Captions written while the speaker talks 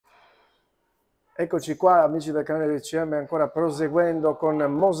Eccoci qua, amici del canale RCM, ancora proseguendo con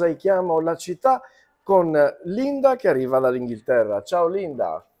Mosaichiamo la città, con Linda che arriva dall'Inghilterra. Ciao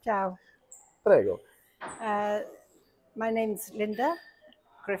Linda. Ciao. Prego. My name's Linda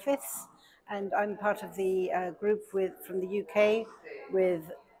Griffiths, and I'm part of the group from the UK with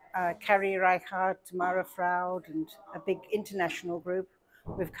Carrie Reichardt, Mara Froud, and a big international group.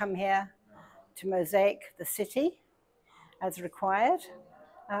 We've come here to mosaic the city as required.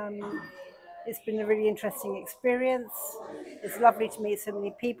 It's been a really interesting experience. It's lovely to meet so many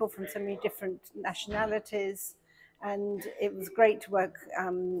people from so many different nationalities, and it was great to work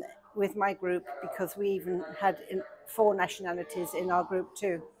with my group because we even had 4 nationalities in our group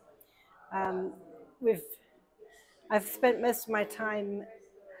too. I've spent most of my time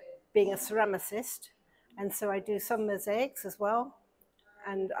being a ceramicist, and so I do some mosaics as well,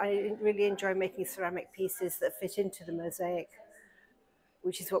 and I really enjoy making ceramic pieces that fit into the mosaic,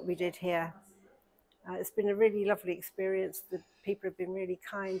 which is what we did here. It's been a really lovely experience. The people have been really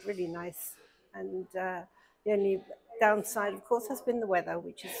kind, really nice. And the only downside, of course, has been the weather,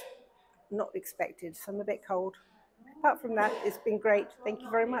 which is not expected. So I'm a bit cold. Apart from that, it's been great. Thank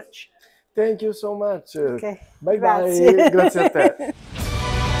you very much. Thank you so much. Okay. Bye Grazie. bye. Grazie a te.